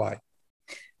want to hear why.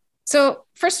 So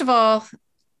first of all,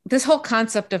 this whole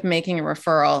concept of making a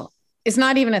referral is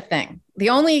not even a thing. The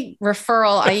only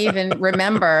referral I even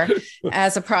remember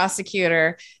as a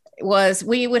prosecutor was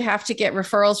we would have to get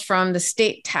referrals from the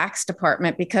state tax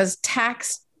department because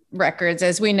tax records,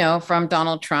 as we know from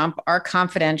Donald Trump, are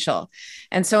confidential.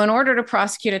 And so in order to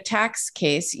prosecute a tax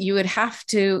case, you would have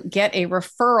to get a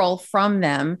referral from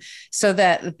them so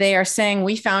that they are saying,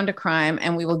 we found a crime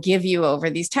and we will give you over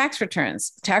these tax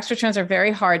returns. Tax returns are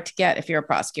very hard to get if you're a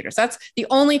prosecutor. So that's the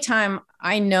only time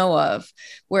I know of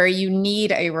where you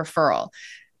need a referral.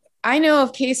 I know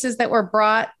of cases that were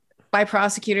brought by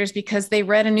prosecutors because they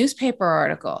read a newspaper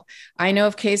article. I know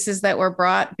of cases that were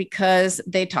brought because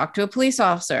they talked to a police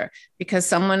officer, because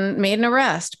someone made an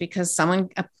arrest, because someone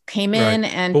came in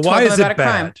and told them about a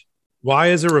crime. Why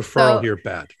is a referral here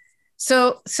bad?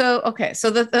 Okay. So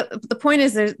the point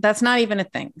is that's not even a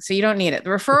thing. So you don't need it.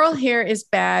 The referral here is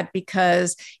bad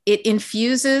because it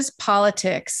infuses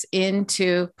politics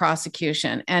into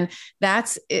prosecution. And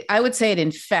I would say it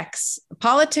infects.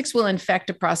 Politics will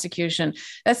infect a prosecution.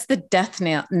 That's the death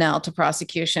knell to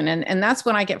prosecution. And that's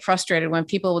when I get frustrated when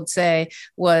people would say,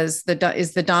 is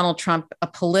the Donald Trump a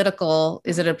political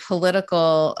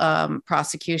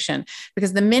prosecution?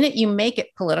 Because the minute you make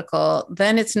it political,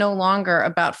 then it's no longer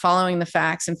about following the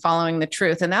facts and following the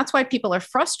truth. And that's why people are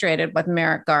frustrated with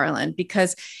Merrick Garland,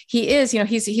 because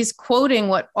he's quoting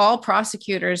what all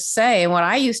prosecutors say and what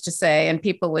I used to say and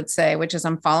people would say, which is,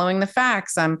 I'm following the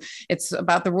facts. It's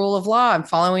about the rule of law. I'm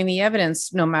following the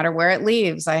evidence, no matter where it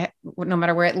leads. I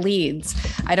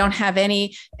don't have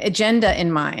any agenda in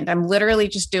mind. I'm literally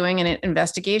just doing an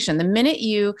investigation. The minute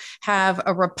you have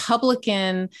a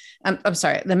the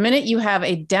minute you have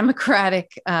a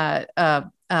Democratic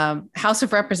House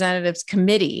of Representatives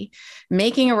committee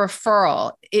making a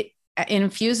referral, it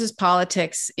infuses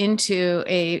politics into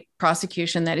a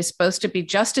prosecution that is supposed to be.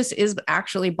 Justice is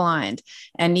actually blind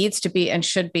and needs to be and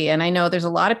should be. And I know there's a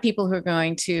lot of people who are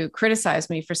going to criticize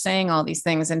me for saying all these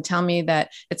things and tell me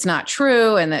that it's not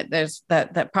true and that there's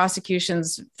that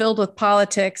prosecution's filled with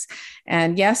politics.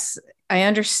 And yes, I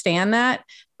understand that,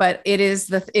 but it is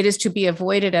to be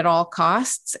avoided at all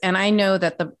costs. And I know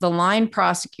that the line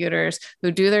prosecutors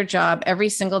who do their job every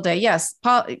single day, yes,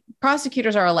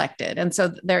 prosecutors are elected. And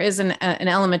so there is an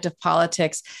element of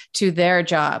politics to their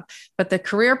job. But the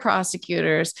career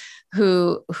prosecutors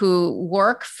who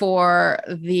work for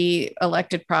the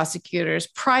elected prosecutors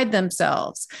pride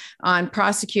themselves on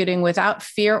prosecuting without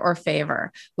fear or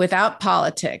favor, without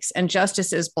politics, and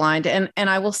justice is blind. And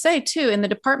I will say too, in the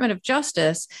Department of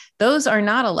Justice, those are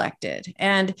not elected.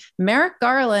 And Merrick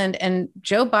Garland and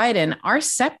Joe Biden are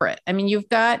separate. I mean, you've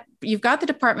got the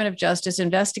Department of Justice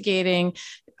investigating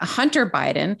Hunter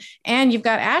Biden, and you've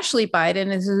got Ashley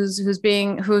Biden,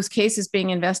 whose case is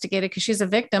being investigated because she's a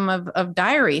victim of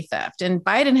diary theft. And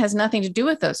Biden has nothing to do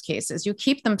with those cases. You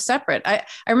keep them separate. I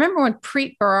remember when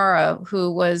Preet Bharara,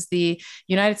 who was the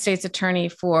United States Attorney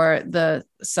for the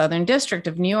Southern District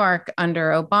of New York under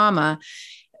Obama,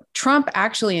 Trump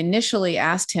actually initially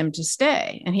asked him to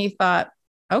stay. And he thought,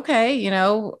 okay,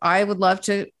 I would love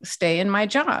to stay in my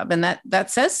job. And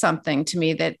that says something to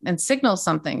me and signals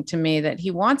something to me that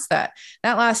he wants that.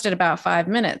 That lasted about 5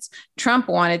 minutes. Trump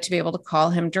wanted to be able to call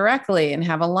him directly and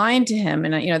have a line to him.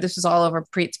 And, this was all over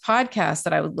Preet's podcast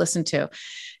that I would listen to.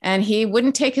 And he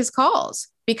wouldn't take his calls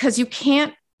because you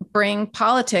can't bring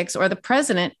politics or the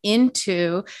president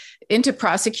into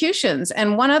prosecutions.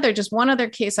 And one other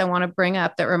case I want to bring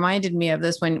up that reminded me of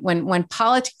this, when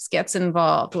politics gets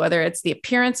involved, whether it's the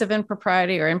appearance of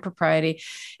impropriety or impropriety,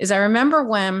 is I remember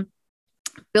when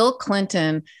Bill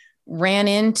Clinton ran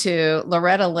into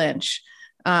Loretta Lynch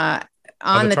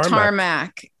on the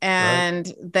tarmac, and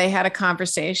right. They had a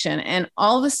conversation, and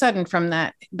all of a sudden from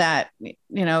that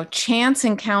chance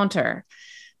encounter,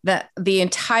 that the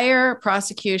entire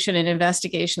prosecution and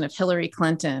investigation of Hillary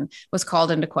Clinton was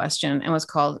called into question and was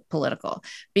called political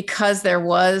because there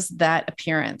was that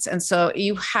appearance. And so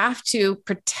you have to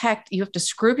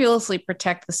scrupulously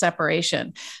protect the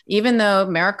separation. Even though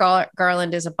Merrick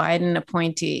Garland is a Biden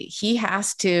appointee, he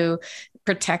has to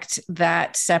protect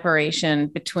that separation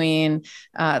between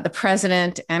the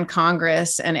president and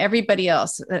Congress and everybody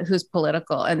else who's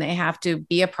political, and they have to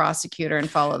be a prosecutor and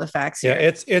follow the facts here.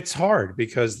 Yeah, it's hard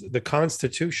because the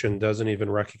Constitution doesn't even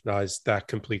recognize that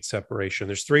complete separation.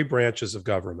 There's three branches of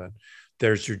government.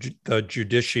 There's the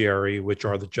judiciary, which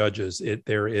are the judges.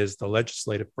 There is the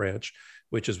legislative branch,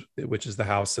 which is the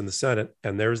House and the Senate,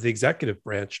 and there's the executive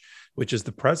branch, which is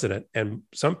the president. And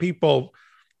some people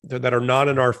that are not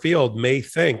in our field may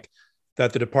think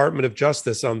that the Department of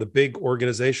Justice on the big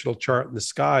organizational chart in the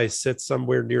sky sits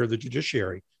somewhere near the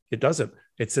judiciary. It doesn't.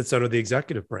 It sits under the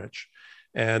executive branch.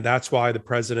 And that's why the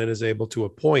president is able to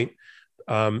appoint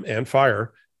and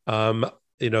fire,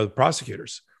 the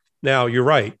prosecutors. Now, you're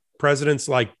right. Presidents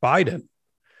like Biden,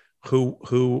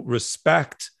 who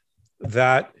respect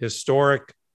that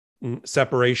historic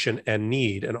separation and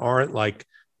need, and aren't like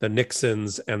the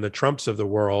Nixons and the Trumps of the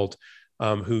world,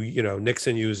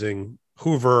 Nixon using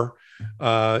Hoover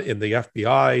in the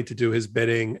FBI to do his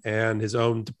bidding, and his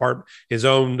own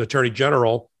attorney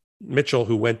general, Mitchell,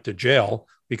 who went to jail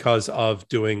because of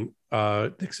doing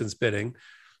Nixon's bidding.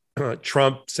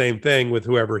 Trump, same thing with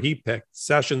whoever he picked.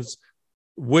 Sessions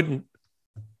wouldn't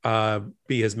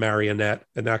be his marionette,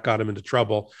 and that got him into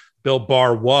trouble. Bill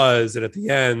Barr was, and at the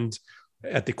end,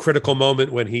 at the critical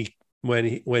moment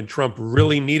when Trump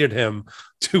really needed him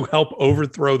to help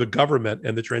overthrow the government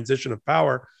and the transition of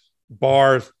power,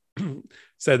 Barr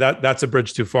said that's a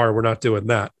bridge too far. We're not doing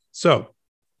that. So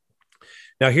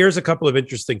now here's a couple of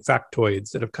interesting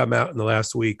factoids that have come out in the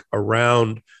last week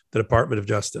around the Department of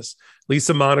Justice.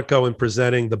 Lisa Monaco, in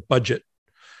presenting the budget,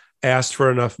 asked for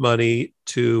enough money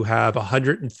to have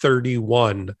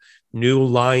 131 new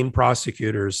line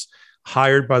prosecutors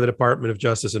hired by the Department of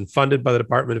Justice and funded by the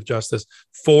Department of Justice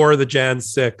for the Jan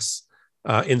 6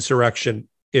 insurrection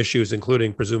issues,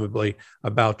 including presumably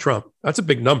about Trump. That's a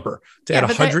big number to add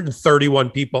 131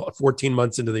 people 14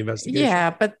 months into the investigation. Yeah,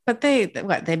 but they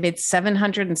made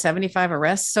 775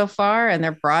 arrests so far, and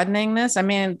they're broadening this. I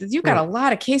mean, you've got a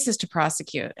lot of cases to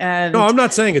prosecute. And no, I'm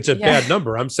not saying it's a bad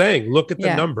number. I'm saying look at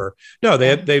the number. No,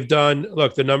 they've done.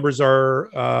 Look, the numbers are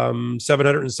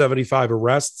 775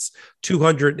 arrests,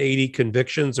 280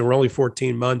 convictions, and we're only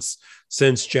 14 months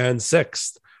since Jan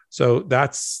 6th. So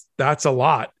that's a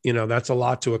lot, that's a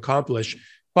lot to accomplish,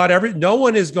 but no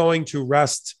one is going to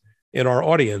rest in our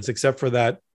audience except for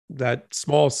that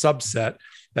small subset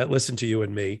that listen to you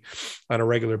and me on a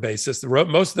regular basis.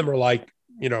 Most of them are like,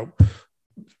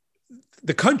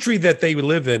 the country that they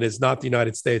live in is not the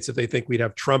United States if they think we'd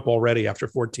have Trump already after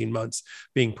 14 months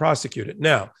being prosecuted.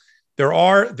 Now,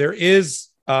 there is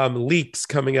leaks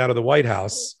coming out of the White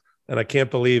House, and I can't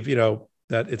believe,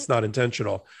 that it's not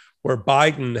intentional, where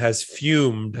Biden has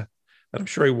fumed, and I'm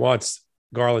sure he wants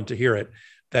Garland to hear it,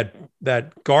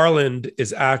 that Garland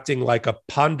is acting like a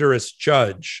ponderous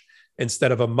judge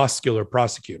instead of a muscular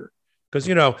prosecutor. Because,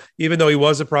 even though he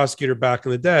was a prosecutor back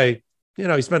in the day,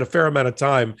 he spent a fair amount of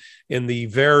time in the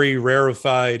very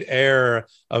rarefied air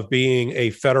of being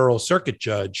a federal circuit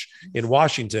judge in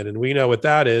Washington. And we know what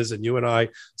that is. And you and I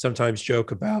sometimes joke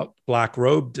about black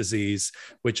robe disease,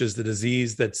 which is the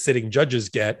disease that sitting judges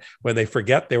get when they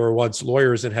forget they were once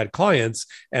lawyers and had clients,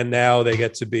 and now they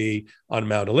get to be on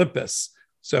Mount Olympus.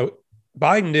 So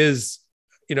Biden is,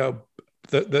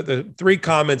 the three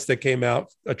comments that came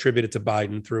out attributed to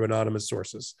Biden through anonymous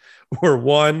sources were: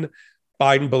 one,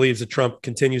 Biden believes that Trump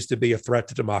continues to be a threat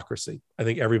to democracy. I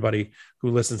think everybody who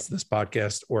listens to this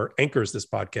podcast or anchors this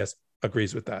podcast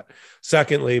agrees with that.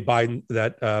 Secondly,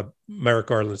 that Merrick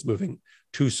Garland is moving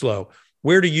too slow.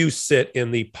 Where do you sit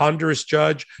in the ponderous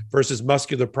judge versus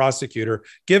muscular prosecutor,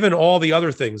 given all the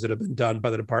other things that have been done by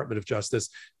the Department of Justice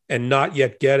and not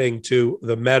yet getting to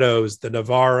the Meadows, the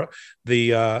Navarro,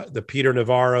 the Peter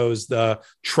Navarros, the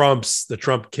Trumps, the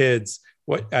Trump kids,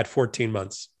 at 14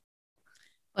 months?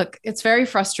 Look, it's very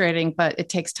frustrating, but it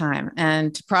takes time.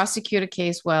 And to prosecute a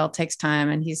case well takes time.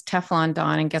 And he's Teflon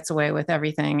Don and gets away with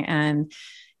everything. And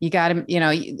you got to,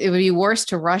 it would be worse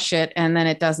to rush it and then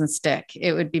it doesn't stick.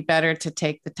 It would be better to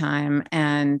take the time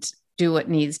and do what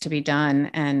needs to be done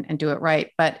and do it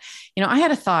right. But, I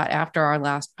had a thought after our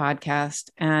last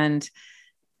podcast and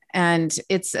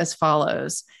it's as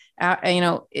follows.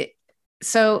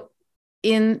 So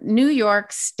in New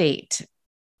York State,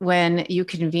 when you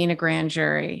convene a grand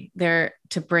jury there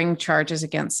to bring charges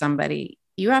against somebody,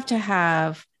 you have to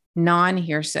have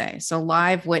non-hearsay. So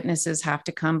live witnesses have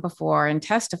to come before and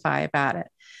testify about it.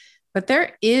 But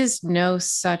there is no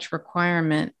such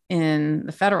requirement in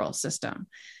the federal system.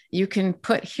 You can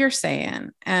put hearsay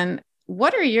in. And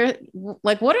what are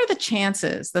the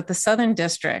chances that the Southern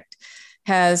District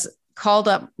has called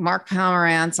up Mark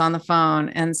Pomerantz on the phone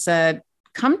and said,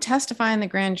 come testify in the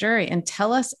grand jury and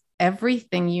tell us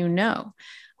everything you know,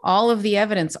 all of the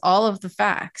evidence, all of the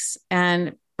facts,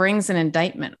 and brings an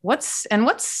indictment? What's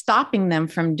stopping them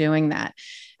from doing that?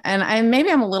 And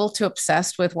maybe I'm a little too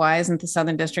obsessed with why isn't the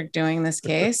Southern District doing this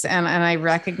case? And I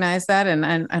recognize that,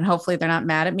 and hopefully they're not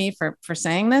mad at me for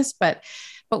saying this, but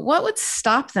what would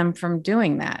stop them from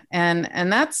doing that? And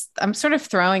I'm sort of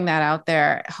throwing that out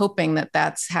there, hoping that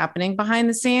that's happening behind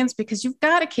the scenes, because you've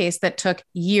got a case that took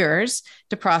years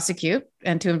to prosecute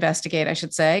and to investigate, I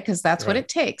should say, because that's what it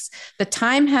takes. The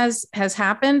time has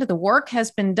happened. The work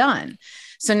has been done.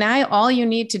 So now all you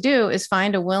need to do is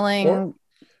find a willing...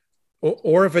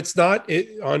 Or if it's not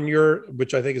on your,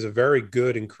 which I think is a very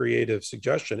good and creative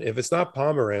suggestion, if it's not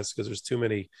Pomerantz, because there's too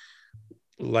many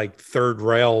like third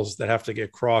rails that have to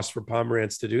get crossed for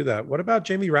Pomerantz to do that. What about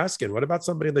Jamie Raskin? What about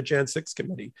somebody in the Jan 6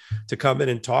 committee to come in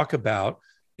and talk about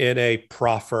in a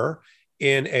proffer,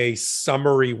 in a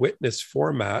summary witness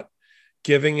format,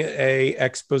 giving a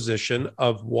exposition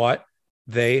of what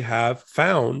they have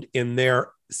found in their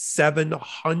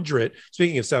 700,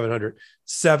 speaking of 700,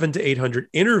 700 to 800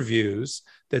 interviews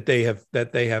that they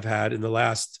have had in the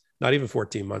last, not even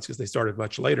 14 months, because they started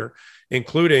much later,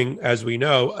 including, as we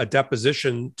know, a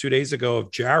deposition 2 days ago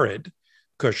of Jared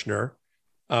Kushner.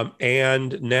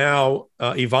 And now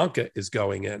Ivanka is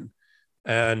going in.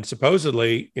 And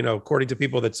supposedly, according to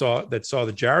people that saw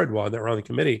the Jared one that were on the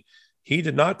committee, he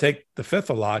did not take the fifth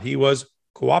a lot. He was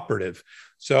cooperative.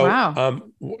 So, wow.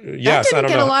 Yes, that didn't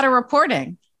get a lot of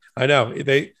reporting. I know.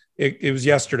 It was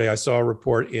yesterday. I saw a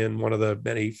report in one of the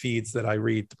many feeds that I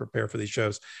read to prepare for these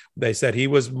shows. They said he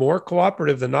was more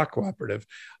cooperative than not cooperative.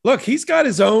 Look, he's got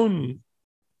his own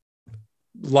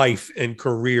life and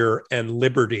career and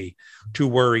liberty to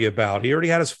worry about. He already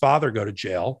had his father go to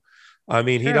jail. I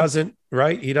mean, He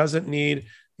doesn't need,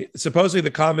 supposedly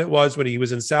the comment was when he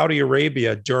was in Saudi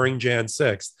Arabia during Jan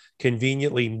 6th,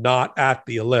 conveniently not at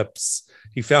the Ellipse,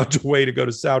 he found a way to go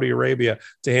to Saudi Arabia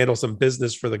to handle some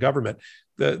business for the government.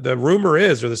 The rumor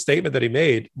is, or the statement that he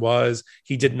made was,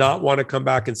 he did not want to come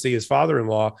back and see his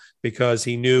father-in-law because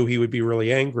he knew he would be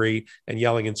really angry and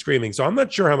yelling and screaming. So I'm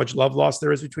not sure how much love lost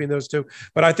there is between those two,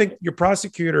 but I think your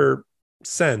prosecutor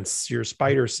sense, your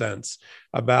spider sense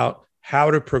about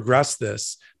how to progress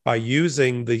this by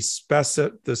using the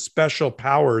special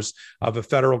powers of a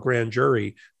federal grand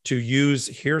jury to use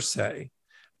hearsay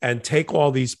and take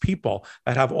all these people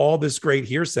that have all this great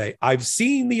hearsay. I've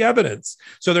seen the evidence.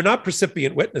 So they're not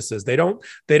precipient witnesses. They don't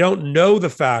know the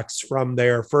facts from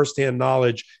their firsthand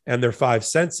knowledge and their five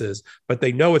senses, but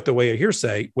they know it the way a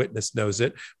hearsay witness knows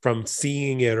it from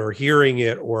seeing it or hearing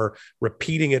it or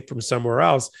repeating it from somewhere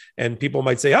else. And people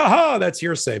might say, aha, that's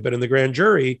hearsay. But in the grand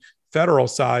jury, federal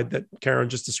side that Karen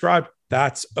just described,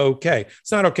 that's okay.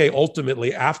 It's not okay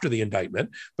ultimately after the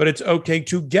indictment, but it's okay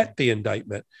to get the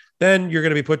indictment. Then you're going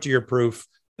to be put to your proof,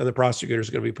 and the prosecutor is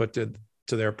going to be put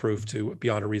to their proof to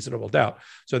beyond a reasonable doubt.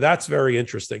 So that's very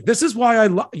interesting. This is why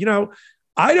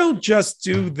I don't just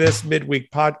do this midweek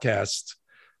podcast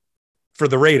for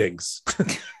the ratings.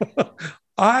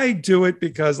 I do it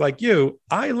because, like you,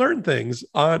 I learn things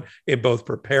in both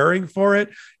preparing for it,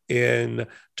 in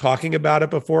talking about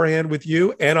it beforehand with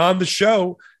you, and on the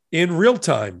show in real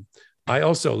time. I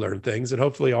also learn things, and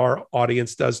hopefully our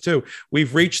audience does too.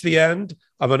 We've reached the end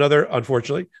of another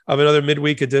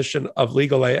midweek edition of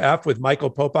Legal AF with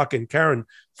Michael Popak and Karen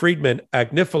Friedman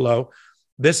Agnifilo.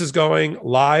 This is going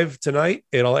live tonight.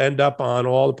 It'll end up on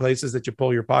all the places that you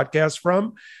pull your podcast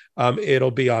from.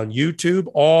 It'll be on YouTube,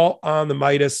 all on the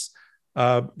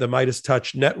Midas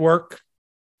Touch Network.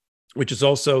 which is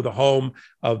also the home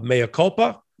of Mea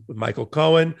Culpa with Michael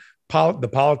Cohen, The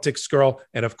Politics Girl,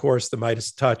 and of course the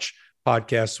Midas Touch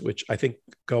podcast, which I think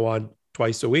go on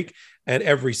twice a week. And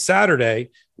every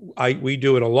Saturday, we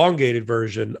do an elongated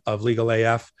version of Legal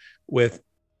AF with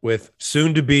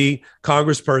soon-to-be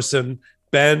Congressperson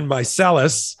Ben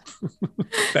Meiselas.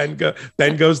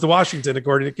 Ben goes to Washington,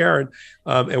 according to Karen.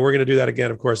 And we're going to do that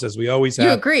again, of course, as we always have.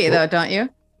 You agree, though, don't you?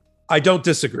 I don't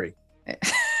disagree.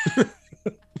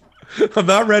 I'm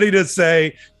not ready to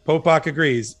say Popak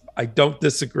agrees. I don't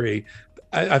disagree.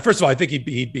 First of all, I think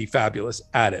he'd be fabulous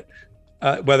at it.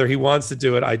 Whether he wants to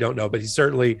do it, I don't know, but he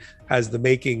certainly has the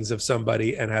makings of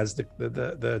somebody and has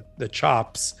the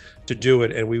chops to do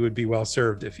it, and we would be well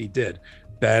served if he did.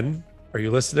 Ben, are you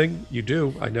listening? You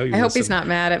do. I know you. I hope he's not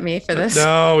mad at me for this.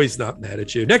 No, he's not mad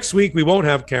at you. Next week, we won't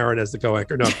have Karen as the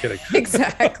co-anchor. No, I'm kidding.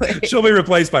 Exactly. She'll be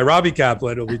replaced by Robbie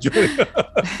Kaplan, who'll be joining.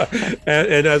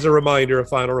 and as a reminder, a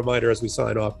final reminder as we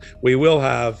sign off, we will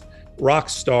have rock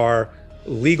star,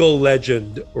 legal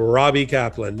legend Robbie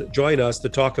Kaplan join us to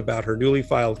talk about her newly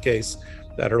filed case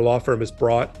that her law firm has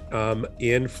brought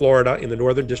in Florida, in the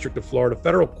Northern District of Florida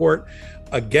federal court,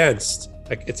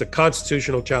 it's a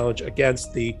constitutional challenge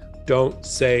against the Don't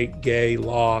Say Gay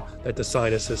law that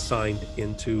DeSantis has signed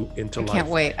into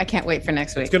life. I can't wait for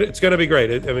next week. It's gonna be great.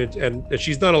 And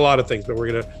she's done a lot of things, but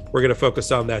we're gonna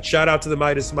focus on that. Shout out to the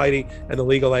Midas Mighty and the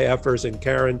Legal AFers, and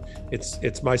Karen.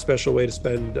 It's my special way to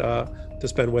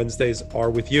spend Wednesdays are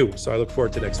with you. So I look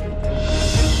forward to next week.